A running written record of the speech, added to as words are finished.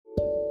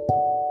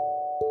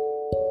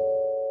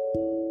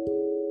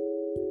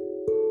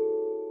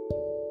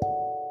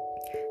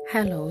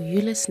Hello,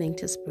 you're listening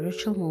to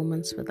Spiritual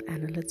Moments with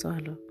Anna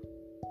Letswalo.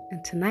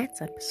 In tonight's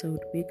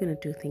episode, we're going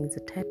to do things a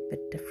tad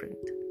bit different.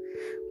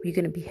 We're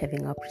going to be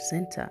having our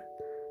presenter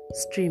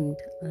streamed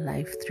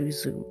live through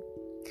Zoom.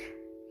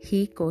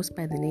 He goes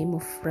by the name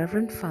of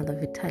Reverend Father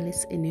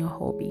Vitalis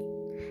Inyohobi,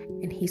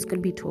 and he's going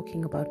to be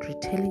talking about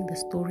retelling the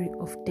story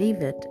of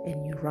David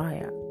and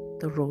Uriah,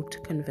 the road to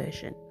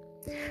conversion.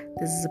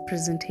 This is a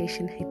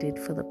presentation he did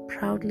for the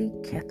Proudly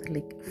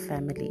Catholic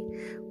family,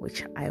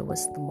 which I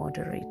was the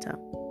moderator.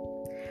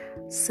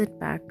 Sit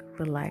back,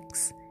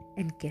 relax,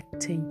 and get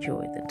to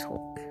enjoy the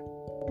talk.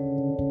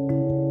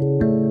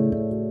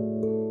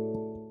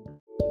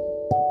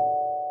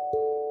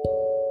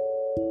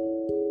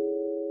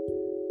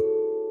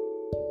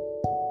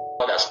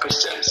 As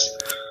Christians.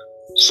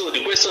 So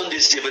the question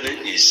this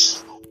evening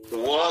is,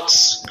 what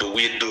do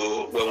we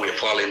do when we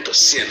fall into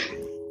sin?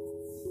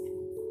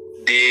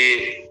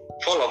 The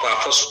fall of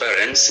our first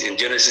parents in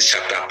Genesis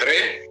chapter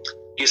 3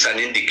 gives an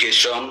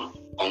indication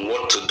on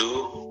what to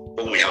do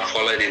when we have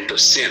fallen into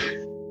sin.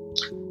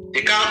 The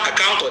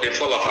account of the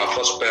fall of our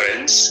first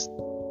parents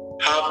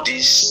have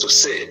this to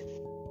say.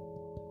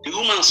 The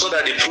woman saw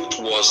that the fruit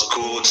was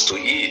good to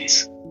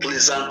eat,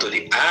 pleasant to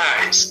the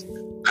eyes,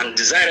 and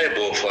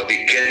desirable for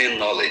the gaining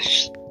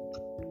knowledge.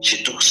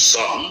 She took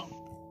some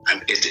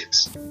and ate it.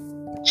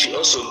 She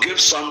also gave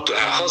some to her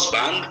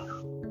husband,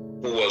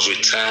 who was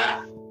with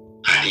her,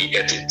 and he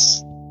ate it.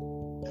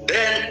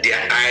 Then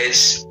their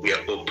eyes were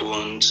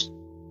opened,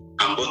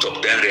 and both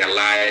of them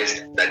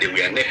realized that they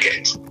were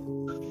naked.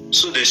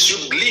 So they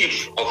sewed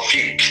leaf of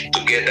fig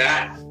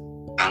together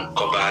and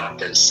covered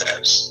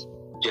themselves.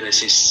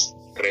 Genesis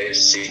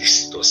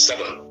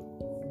 3:6-7.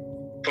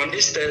 From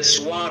this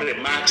text, one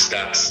remarks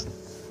that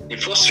the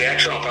first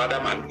reaction of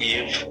Adam and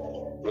Eve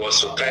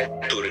was to try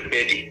to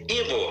repair the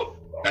evil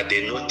that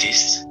they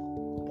noticed,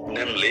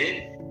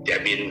 namely their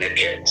being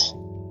naked.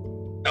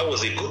 That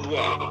was a good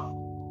one.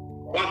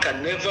 One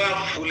can never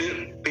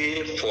fully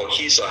pay for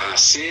his or her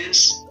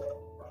sins,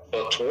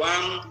 but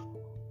one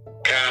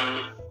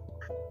can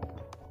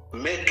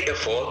make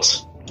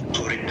effort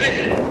to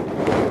repair,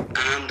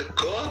 and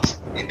God,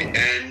 in the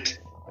end,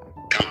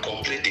 can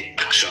complete the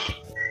action.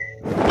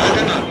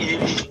 Adam and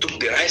Eve took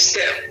the right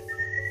step,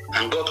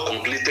 and God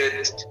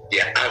completed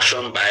their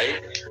action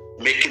by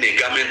making a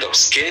garment of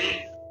skin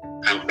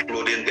and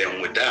clothing them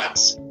with that.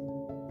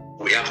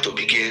 We have to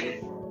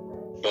begin,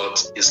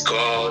 but it's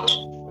God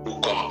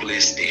who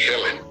completes the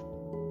healing.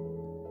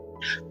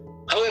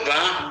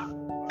 However,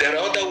 there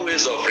are other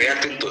ways of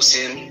reacting to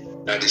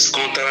sin that is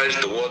contrary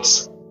to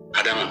what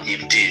Adam and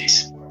Eve did.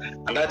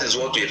 And that is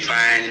what we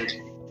find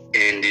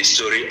in the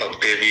story of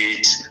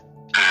David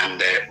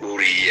and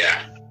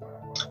Uriah.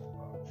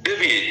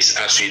 David,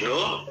 as we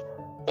know,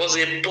 was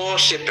a poor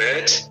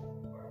shepherd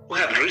who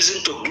had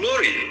risen to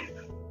glory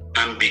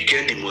and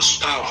became the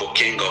most powerful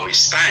king of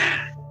his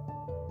time.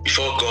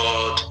 Before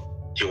God,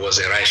 he was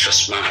a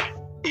righteous man,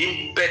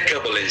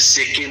 impeccable in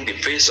seeking the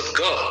face of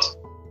God.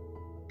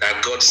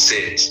 That God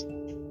said,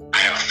 I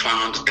have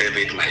found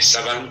David my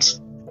servant,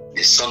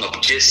 the son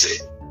of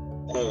Jesse,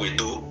 who will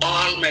do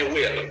all my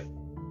will.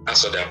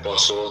 As of the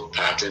Apostle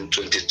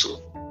 13:22.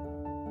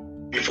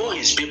 Before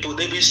his people,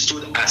 David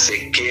stood as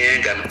a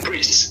king and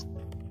priest,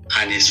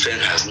 and his fame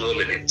has no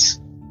limit.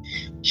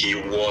 He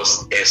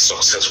was a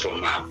successful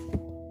man.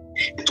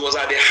 It was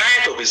at the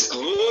height of his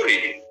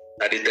glory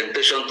that the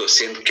temptation to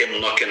sin came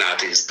knocking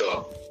at his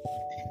door.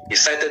 He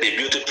sighted a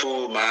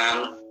beautiful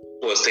woman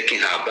who was taking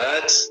her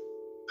bath,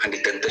 and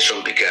the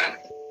temptation began.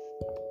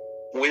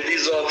 With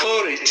his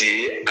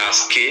authority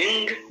as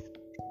king,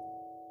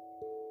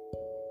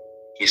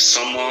 he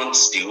summoned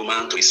the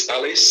woman to his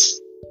palace,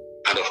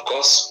 and of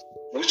course,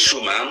 which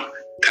woman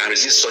can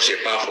resist such a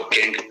powerful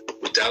king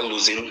without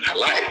losing her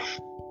life?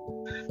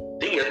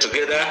 They were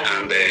together,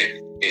 and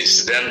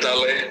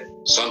incidentally,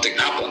 something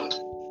happened.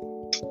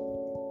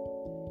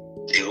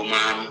 The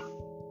woman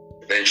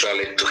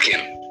eventually took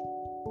him,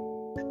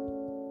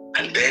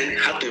 and then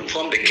had to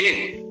inform the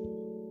king.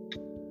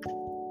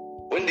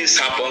 When this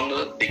happened,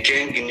 the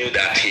king knew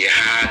that he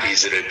had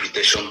his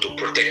reputation to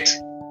protect.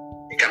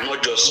 He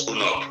cannot just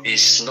own up.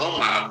 It's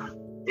normal.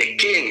 A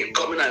king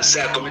coming and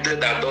say, I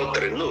committed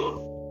adultery.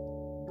 No.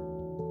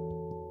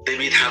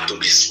 David had to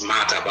be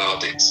smart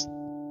about it.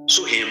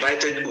 So he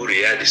invited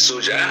Uriah, the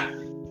soldier,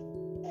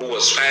 who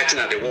was fighting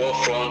at the war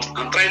front,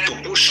 and tried to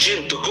push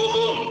him to go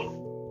home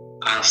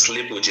and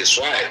sleep with his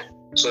wife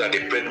so that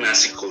the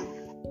pregnancy could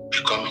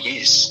become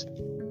his.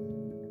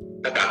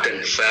 That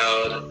attempt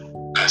failed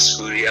as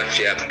Uriah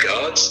feared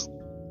God.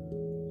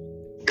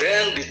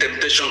 Then the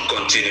temptation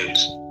continued.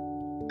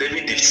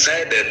 David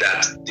decided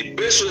that the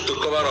best way to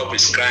cover up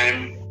his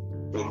crime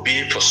would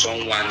be for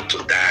someone to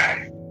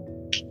die.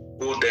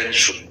 Who then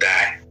should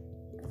die?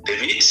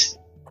 David?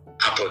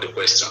 Out of the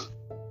question.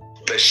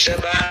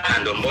 Bathsheba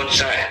and unborn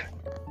child?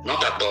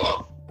 Not at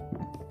all.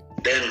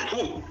 Then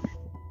who?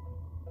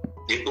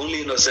 The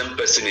only innocent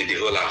person in the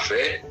whole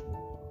affair,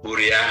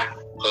 Uriah,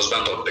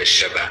 husband of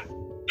Bathsheba,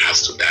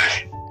 has to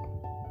die.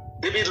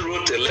 David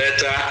wrote a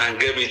letter and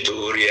gave it to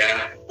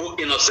Uriah, who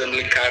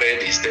innocently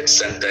carried his death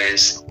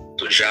sentence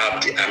to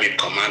Joab, the army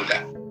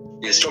commander.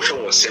 The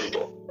instruction was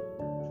simple.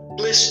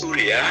 Place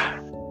Uriah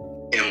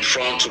in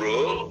front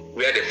row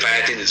where the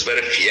fighting is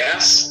very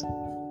fierce,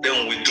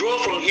 then withdraw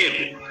from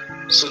him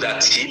so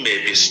that he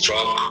may be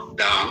struck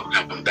down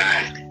and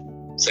died.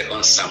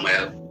 2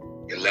 Samuel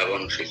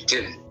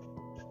 11:15.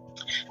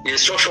 The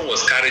instruction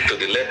was carried to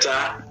the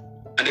letter,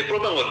 and the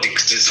problem of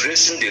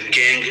disgracing the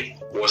king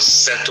was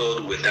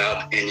settled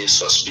without any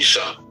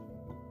suspicion.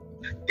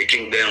 The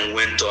king then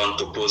went on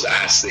to pose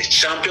as the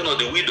champion of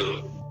the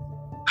widow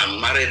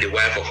and married the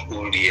wife of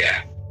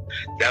Uriah,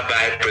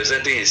 thereby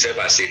presenting himself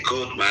as a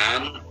good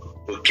man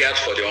who cared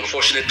for the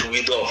unfortunate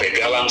widow of a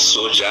gallant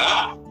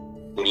soldier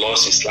who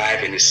lost his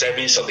life in the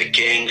service of the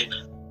king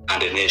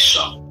and the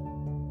nation.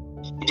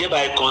 He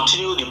thereby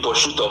continued the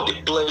pursuit of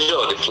the pleasure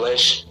of the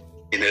flesh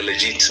in a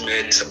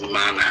legitimate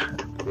manner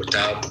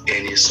without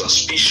any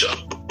suspicion.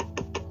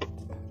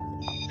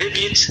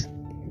 David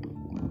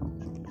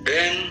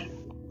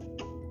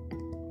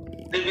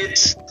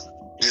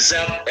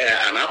deserved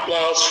an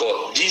applause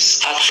for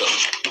this action.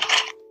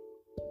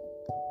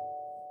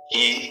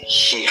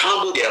 He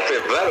handled the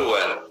affair very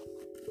well,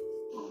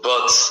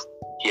 but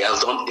he has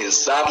done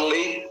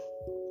exactly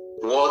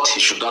what he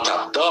should not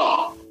have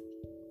done.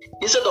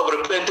 Instead of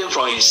repenting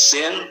from his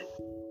sin,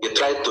 he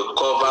tried to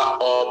cover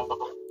up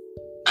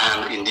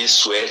and in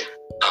this way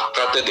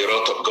attracted the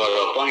wrath of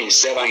God upon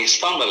himself and his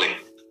family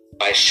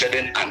by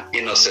shedding an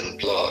innocent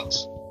blood.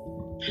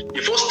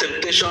 The first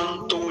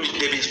temptation to which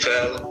David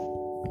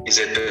fell is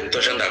a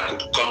temptation that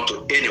could come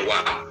to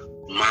anyone,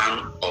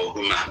 man or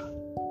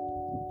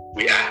woman.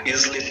 We are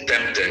easily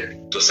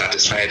tempted to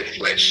satisfy the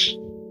flesh.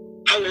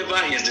 However,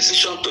 his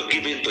decision to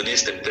give in to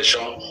this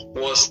temptation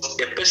was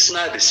a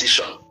personal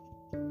decision.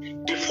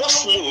 The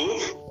first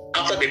move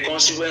after the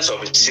consequence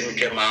of his sin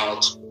came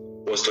out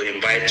was to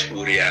invite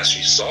Uriah, as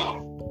we saw.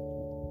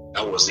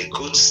 That was a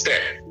good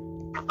step,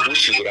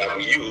 which he would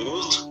have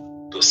used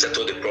to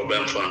settle the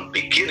problem from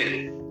the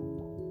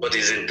beginning, but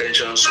his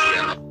intentions were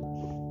not.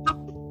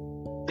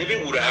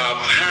 David would have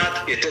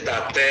had a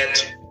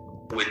tete-a-tete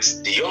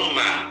with the young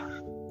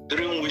man,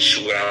 during which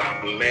he would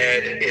have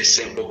made a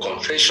simple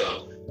confession,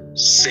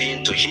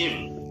 saying to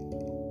him,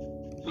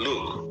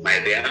 "Look, my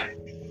dear,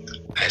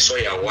 I saw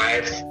your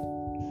wife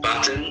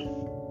bathing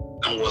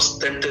and was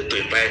tempted to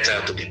invite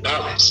her to the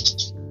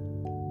palace.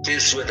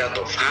 Things went out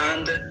of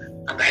hand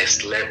and I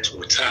slept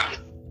with her.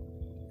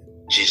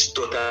 She's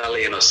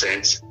totally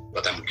innocent,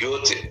 but I'm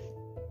guilty.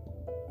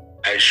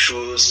 I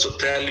choose to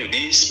tell you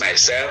this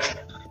myself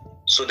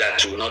so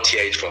that you will not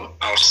hear it from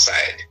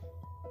outside.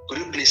 Could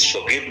you please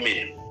forgive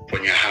me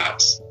from your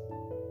heart?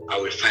 I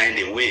will find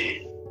a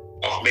way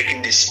of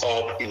making this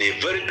up in a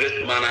very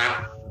great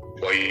manner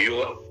for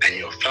you and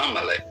your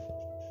family.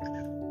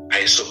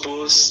 I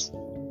suppose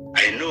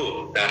I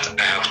know that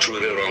I have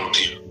truly wronged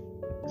you."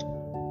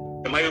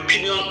 In my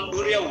opinion,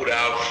 Uriah would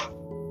have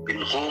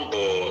been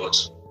humbled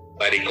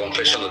by the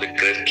confession of the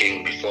great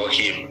king before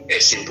him, a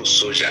simple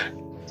soldier,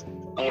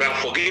 and would have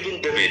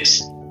forgiven David,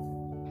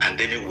 and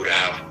David would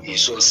have,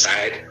 his own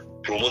side,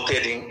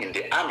 promoted him in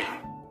the army.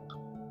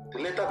 The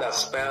letter that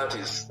spelled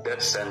his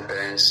death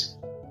sentence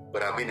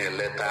would have been a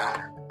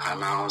letter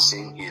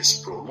announcing his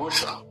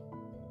promotion.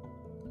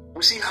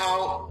 We see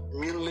how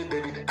meanly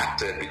David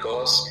acted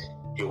because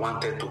he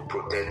wanted to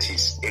protect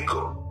his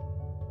ego.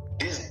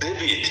 This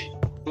David,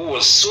 who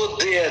was so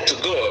dear to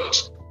God,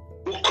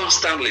 who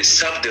constantly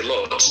served the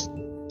Lord.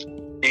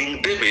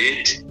 In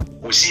David,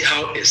 we see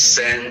how a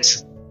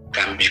saint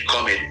can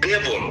become a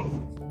devil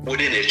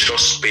within a short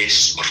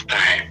space of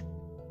time.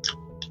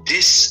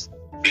 This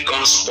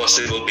becomes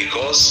possible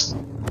because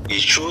he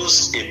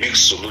chose a big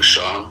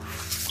solution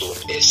to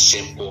a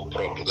simple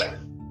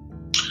problem.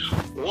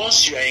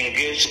 Once you are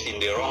engaged in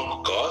the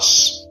wrong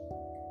cause,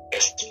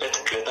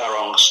 expect greater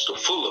wrongs to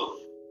follow.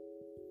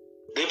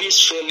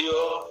 David's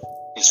failure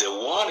is a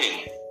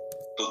warning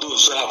to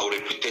those who have a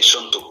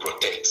reputation to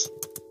protect.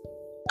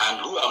 And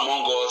who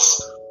among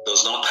us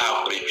does not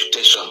have a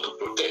reputation to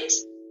protect?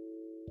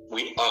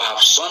 We all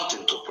have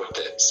something to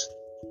protect.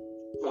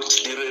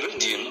 With the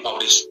rereading of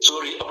the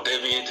story of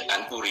David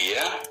and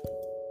Uriah,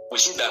 we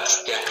see that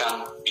there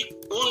can be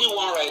only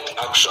one right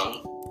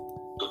action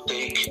to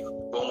take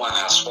when one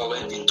has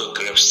fallen into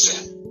grave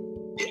sin.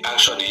 The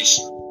action is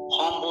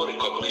humble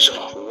recognition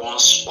of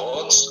one's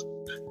faults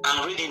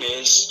and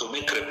readiness to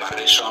make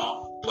reparation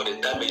for the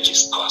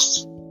damages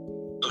caused.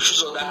 To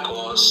choose other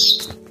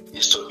cause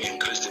is to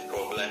increase the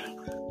problem,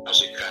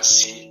 as we can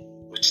see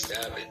with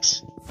David.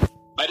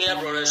 My dear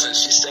brothers and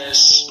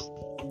sisters,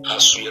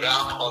 as we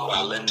round up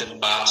our Lenten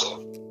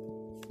battle,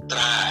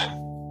 try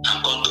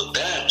and come to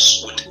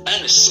terms with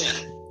any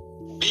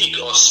sin, big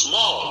or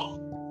small,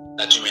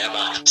 that you may have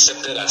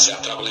accepted as your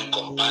traveling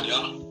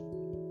companion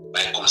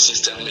by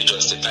consistently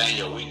justifying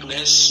your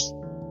weakness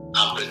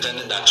and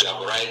pretending that you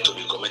have a right to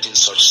be committing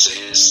such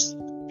sins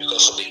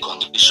because of the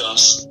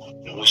conditions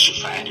in which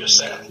you find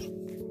yourself.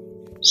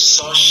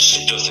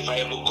 Such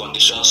justifiable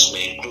conditions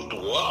may include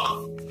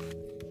work,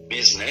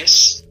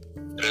 business,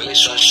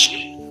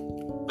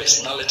 relationship,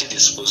 personality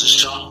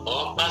disposition,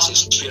 or past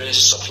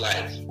experiences of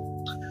life,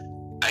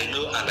 I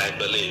know and I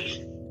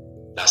believe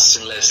that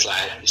sinless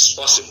life is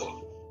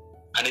possible.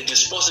 And it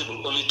is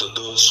possible only to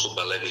those who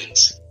believe it.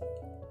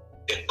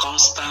 A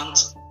constant,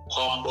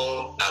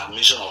 humble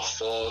admission of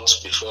fault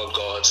before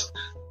God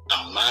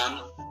and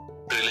man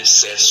really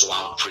sets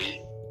one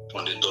free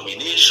from the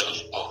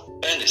domination of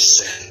any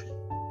sin.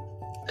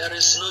 There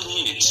is no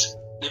need,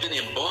 living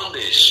in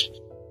bondage,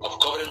 of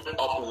covering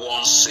up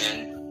one's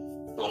sin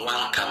when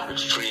one can be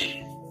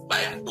free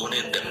by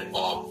owning them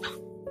up.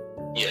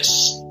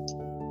 Yes,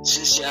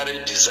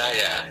 sincere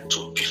desire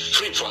to be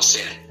free from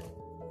sin.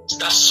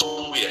 Start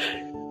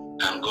somewhere,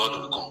 and God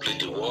will complete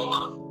the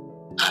work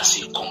as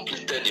He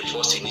completed the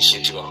first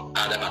initiative of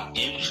Adam and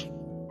Eve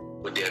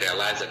when they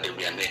realized that they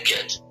were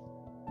naked.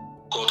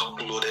 God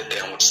clothed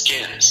them with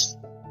skins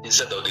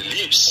instead of the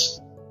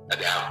leaves that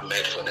they have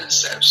made for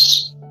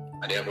themselves.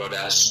 My dear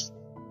brothers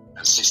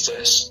and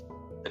sisters,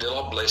 may the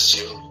Lord bless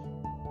you,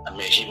 and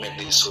may He make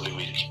this Holy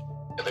Week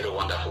a very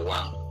wonderful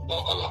one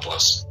for all of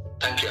us.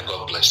 Thank you, and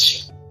God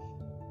bless you.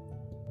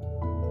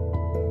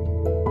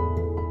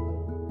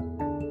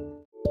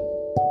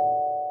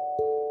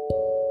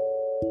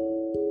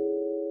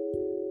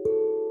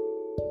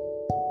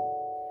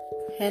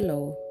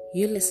 Hello,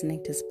 you're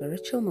listening to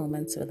Spiritual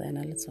Moments with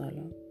Anna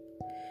Lizalo.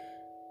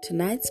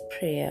 Tonight's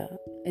prayer,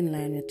 in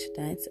line with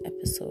tonight's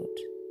episode,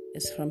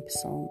 is from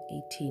Psalm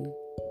 18,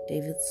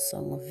 David's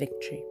Song of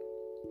Victory.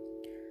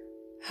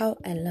 How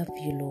I love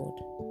you, Lord.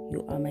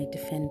 You are my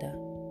defender.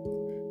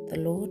 The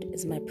Lord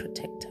is my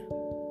protector.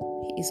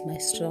 He is my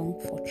strong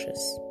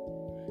fortress.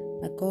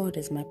 My God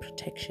is my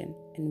protection,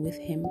 and with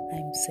Him I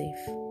am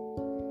safe.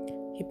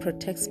 He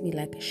protects me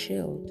like a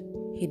shield.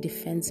 He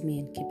defends me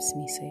and keeps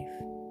me safe.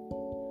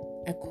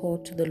 I call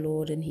to the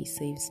Lord and He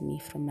saves me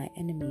from my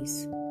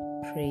enemies.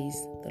 Praise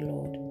the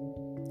Lord.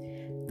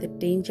 The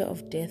danger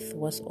of death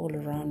was all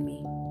around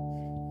me.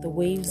 The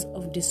waves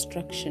of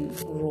destruction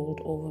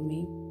rolled over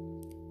me.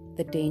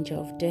 The danger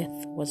of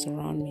death was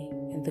around me,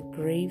 and the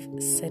grave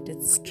set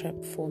its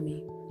trap for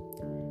me.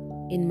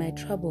 In my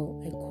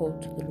trouble, I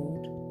called to the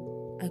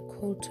Lord. I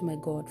called to my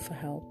God for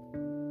help.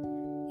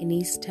 In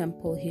His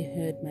temple, He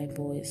heard my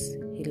voice.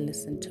 He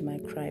listened to my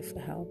cry for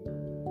help.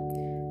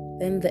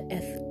 Then the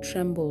earth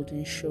trembled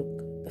and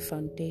shook. The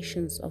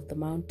foundations of the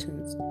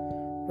mountains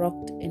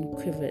rocked and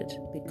quivered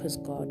because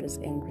God was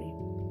angry.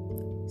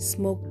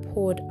 Smoke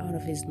poured out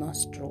of His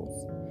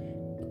nostrils,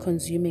 a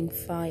consuming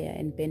fire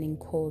and burning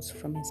coals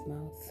from His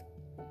mouth.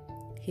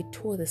 He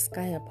tore the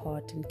sky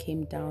apart and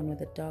came down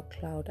with a dark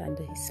cloud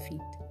under His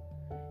feet.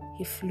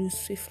 He flew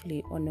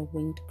swiftly on a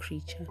winged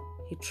creature.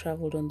 He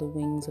traveled on the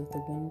wings of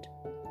the wind.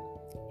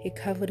 He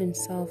covered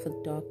Himself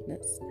with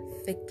darkness.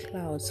 Thick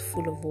clouds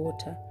full of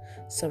water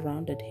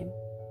surrounded Him.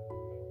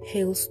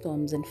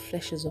 Hailstorms and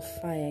flashes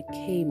of fire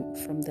came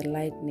from the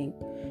lightning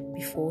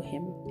before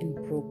Him and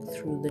broke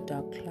through the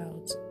dark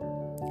clouds.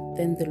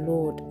 Then the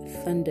Lord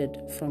thundered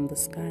from the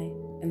sky,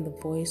 and the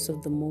voice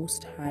of the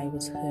Most High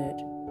was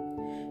heard.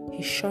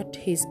 He shot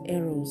His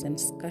arrows and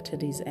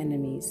scattered His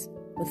enemies.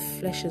 With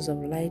flashes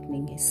of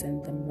lightning He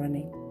sent them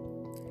running.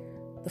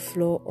 The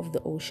floor of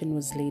the ocean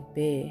was laid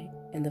bare,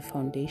 and the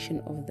foundation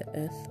of the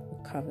earth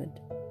were covered.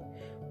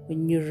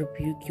 When you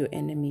rebuked your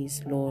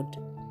enemies, Lord,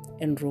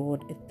 and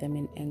roared at them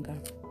in anger.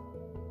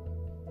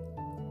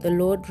 The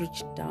Lord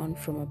reached down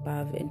from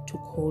above and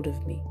took hold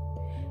of me.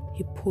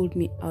 He pulled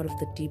me out of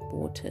the deep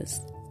waters.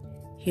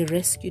 He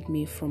rescued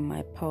me from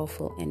my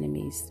powerful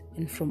enemies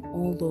and from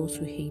all those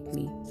who hate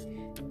me.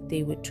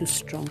 They were too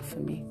strong for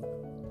me.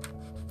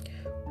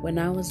 When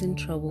I was in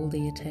trouble,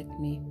 they attacked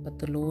me, but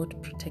the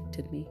Lord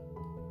protected me.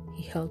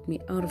 He held me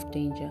out of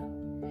danger.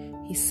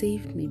 He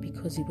saved me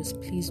because He was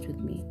pleased with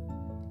me.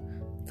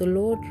 The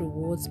Lord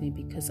rewards me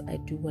because I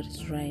do what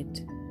is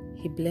right.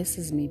 He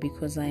blesses me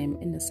because I am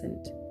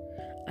innocent.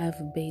 I have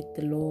obeyed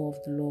the law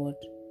of the Lord.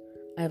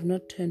 I have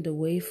not turned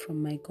away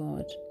from my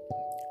God.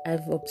 I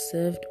have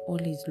observed all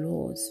His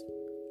laws.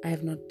 I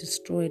have not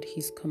destroyed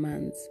His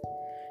commands.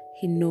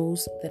 He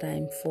knows that I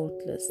am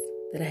faultless,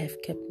 that I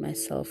have kept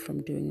myself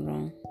from doing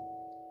wrong.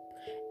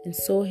 And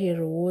so He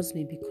rewards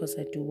me because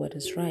I do what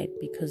is right,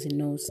 because He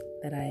knows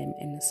that I am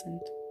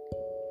innocent.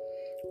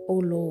 O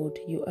Lord,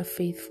 You are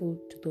faithful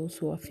to those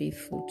who are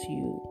faithful to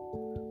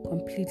You,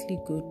 completely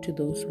good to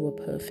those who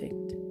are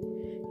perfect.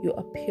 You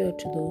are pure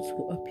to those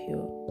who are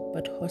pure,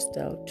 but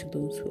hostile to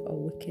those who are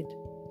wicked.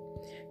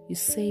 You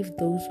save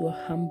those who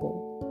are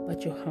humble,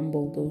 but You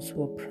humble those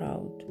who are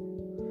proud.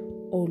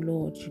 O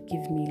Lord, You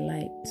give me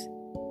light.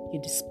 You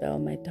dispel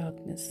my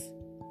darkness.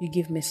 You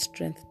give me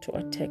strength to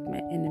attack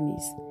my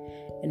enemies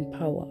and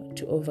power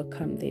to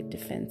overcome their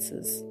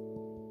defenses.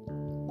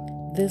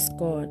 This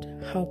God,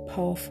 how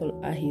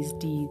powerful are His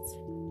deeds,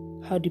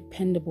 how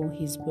dependable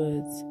His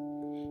words.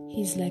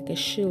 He is like a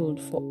shield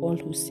for all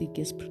who seek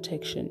His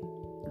protection.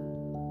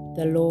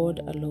 The Lord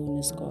alone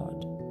is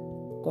God.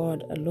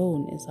 God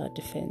alone is our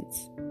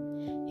defense.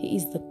 He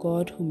is the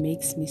God who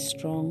makes me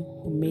strong,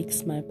 who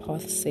makes my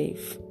path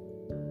safe.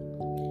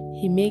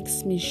 He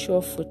makes me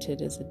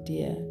sure-footed as a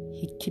deer.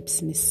 He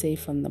keeps me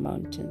safe on the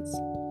mountains.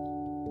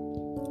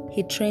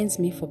 He trains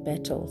me for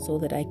battle so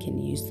that I can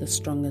use the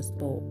strongest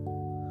bow.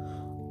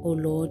 O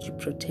Lord, you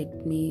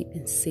protect me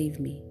and save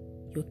me.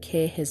 Your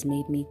care has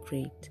made me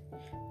great,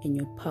 and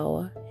your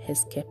power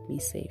has kept me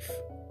safe.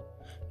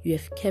 You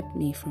have kept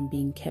me from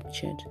being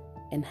captured,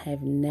 and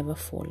have never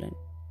fallen.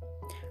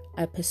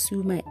 I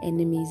pursue my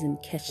enemies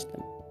and catch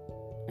them.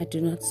 I do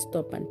not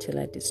stop until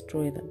I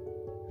destroy them.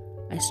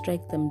 I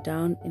strike them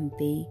down, and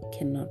they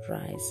cannot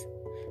rise.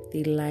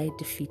 They lie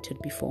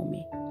defeated before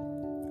me.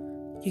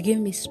 You give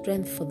me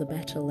strength for the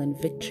battle and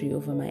victory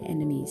over my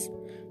enemies.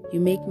 You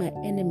make my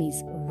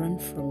enemies run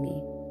from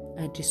me.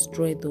 I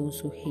destroy those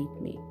who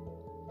hate me.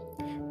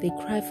 They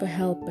cry for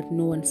help, but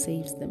no one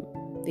saves them.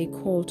 They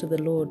call to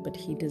the Lord, but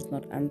he does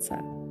not answer.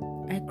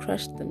 I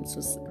crush them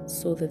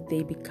so that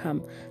they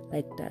become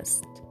like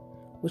dust,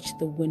 which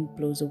the wind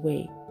blows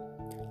away.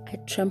 I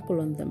trample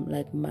on them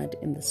like mud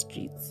in the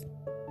streets.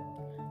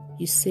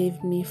 You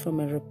saved me from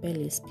a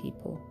rebellious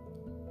people.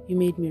 You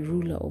made me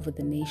ruler over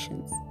the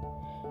nations.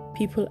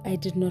 People I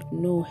did not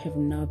know have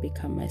now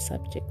become my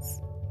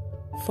subjects.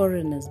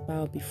 Foreigners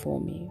bow before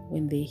me.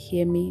 When they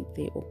hear me,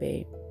 they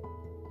obey.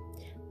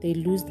 They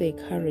lose their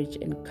courage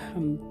and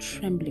come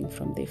trembling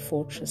from their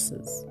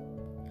fortresses.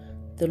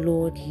 The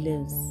Lord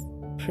lives.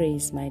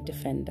 Praise my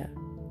defender.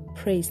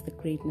 Praise the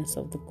greatness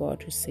of the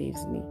God who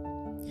saves me.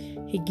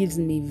 He gives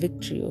me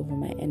victory over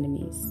my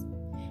enemies.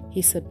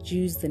 He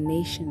subdues the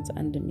nations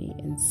under me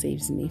and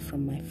saves me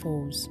from my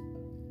foes.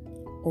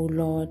 O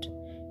Lord,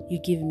 you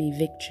give me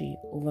victory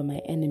over my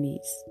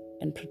enemies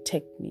and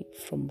protect me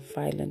from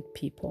violent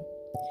people.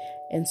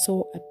 And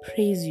so I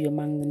praise you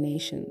among the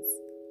nations.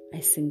 I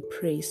sing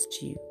praise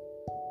to you.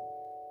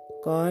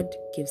 God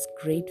gives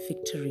great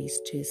victories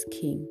to his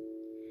king.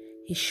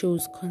 He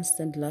shows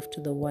constant love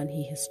to the one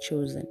he has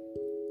chosen,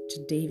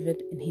 to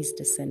David and his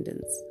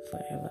descendants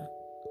forever.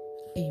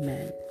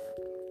 Amen.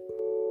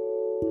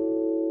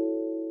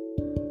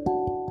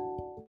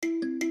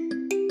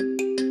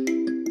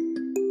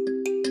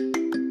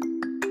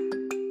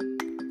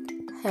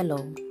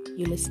 Hello,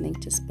 you're listening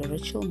to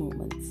Spiritual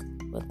Moments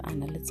with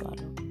Anna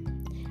Lizardo.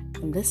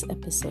 In this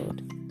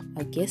episode,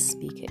 our guest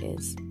speaker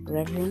is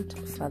Reverend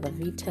Father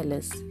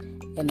Vitalis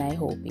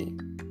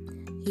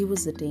Enaihobi. He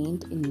was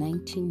ordained in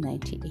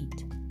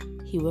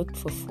 1998. He worked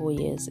for 4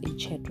 years in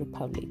Czech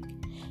Republic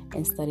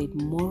and studied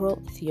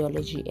moral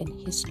theology and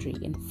history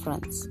in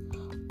France,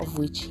 of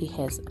which he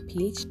has a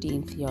PhD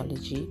in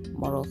theology,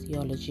 moral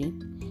theology,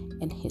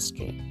 and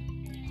history.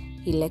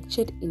 He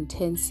lectured in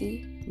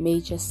Tensi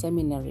Major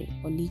Seminary,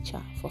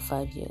 Onitsha, for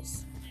 5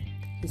 years.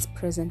 He's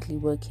presently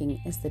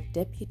working as the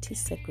Deputy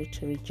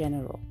Secretary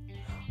General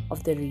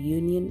of the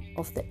Reunion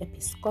of the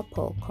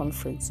Episcopal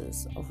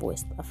Conferences of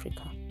West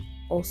Africa,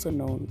 also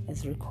known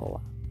as RECOWA.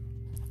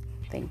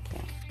 Thank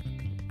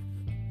you.